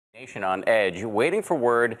Nation on edge, waiting for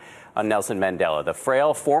word on Nelson Mandela. The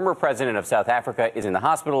frail former president of South Africa is in the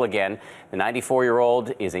hospital again. The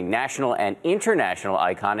 94-year-old is a national and international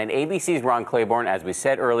icon, and ABC's Ron Claiborne, as we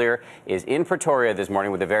said earlier, is in Pretoria this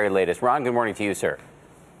morning with the very latest. Ron, good morning to you, sir.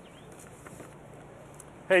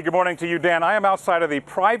 Hey, good morning to you, Dan. I am outside of the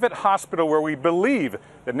private hospital where we believe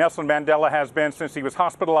that Nelson Mandela has been since he was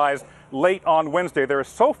hospitalized late on Wednesday. There has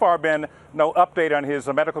so far been no update on his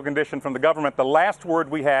medical condition from the government. The last word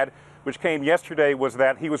we had, which came yesterday, was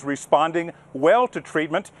that he was responding well to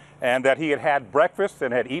treatment and that he had had breakfast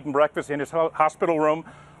and had eaten breakfast in his hospital room,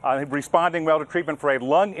 responding well to treatment for a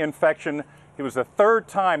lung infection. It was the third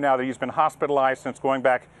time now that he's been hospitalized since going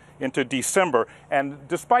back into December. And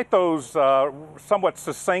despite those somewhat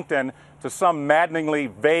succinct and to some maddeningly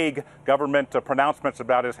vague government pronouncements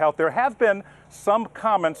about his health, there have been some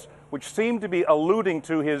comments which seem to be alluding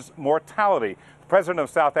to his mortality. The president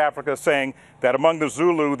of South Africa saying that among the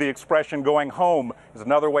Zulu, the expression going home is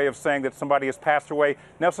another way of saying that somebody has passed away.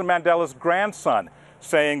 Nelson Mandela's grandson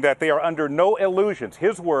saying that they are under no illusions,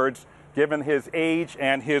 his words, given his age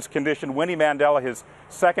and his condition. Winnie Mandela, his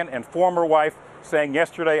second and former wife, saying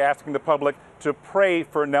yesterday, asking the public to pray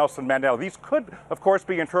for Nelson Mandela. These could, of course,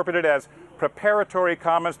 be interpreted as preparatory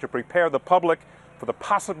comments to prepare the public for the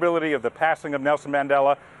possibility of the passing of Nelson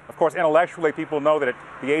Mandela. Of course, intellectually, people know that at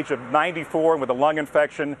the age of 94 and with a lung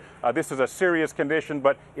infection, this is a serious condition,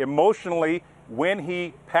 but emotionally, when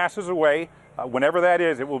he passes away, whenever that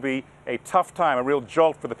is, it will be a tough time, a real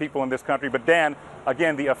jolt for the people in this country. But Dan,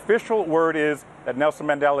 again, the official word is that Nelson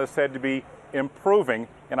Mandela is said to be improving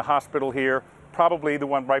in a hospital here, probably the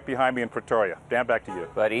one right behind me in Pretoria. Dan, back to you.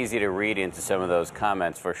 But easy to read into some of those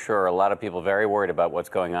comments, for sure. A lot of people very worried about what's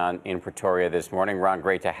going on in Pretoria this morning. Ron,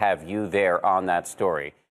 great to have you there on that story.